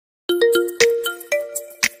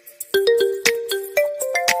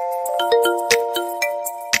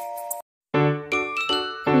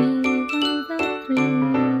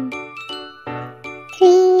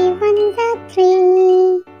Three ones are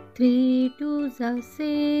three. 3 twos are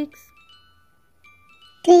 6.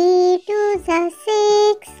 3 twos are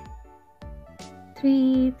 6.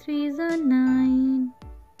 3 threes are 9.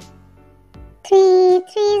 3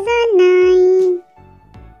 threes are 9.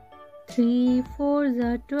 3 fours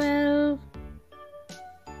are 12.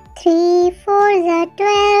 3 fours are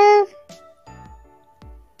 12.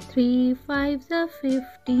 3 fives are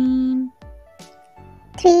 15.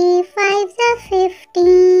 3 fives are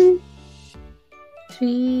 15.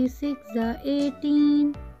 3 sixes are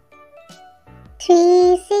 18.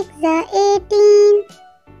 3 sixes are 18.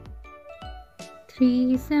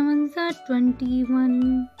 3 sevens are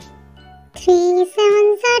 21. 3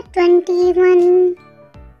 sevens are 21.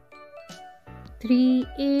 3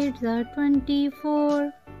 eights are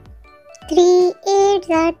 24. 3 eights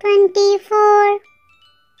are 24.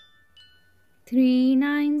 3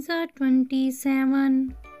 nines are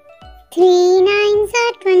 27. 3 nines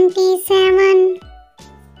are 27.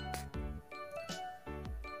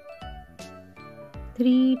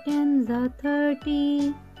 3 tens are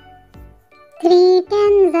 30. 3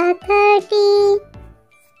 tens are 30.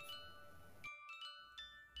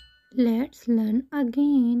 Let's learn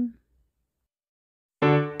again.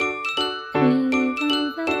 3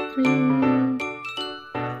 ones are 3.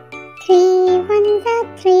 3 ones are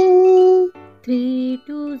 3. 3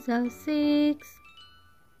 twos are 6.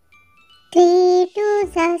 3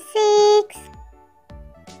 twos are 6.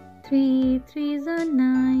 3 threes are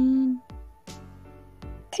 9.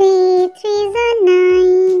 3 threes are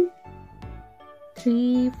 9.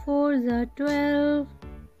 3 fours are 12.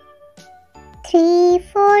 3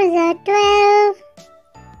 fours are 12.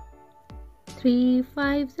 3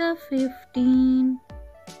 fives are 15.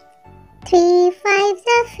 3 fives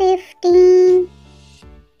are 15.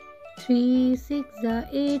 3 sixes are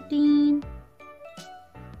 18.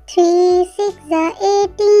 3 sixes are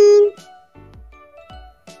 18.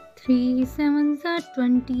 3 sevens are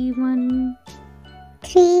 21.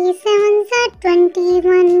 3 sevens are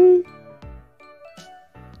 21.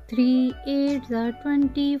 3 eights are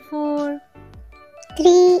 24.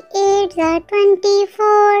 3 eights are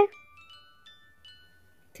 24.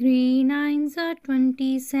 3 nines are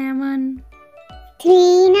 27.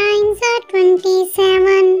 3 nines are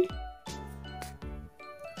 27.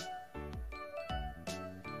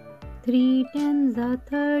 3 tens are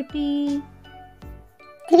 30.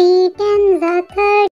 3 tens are 30.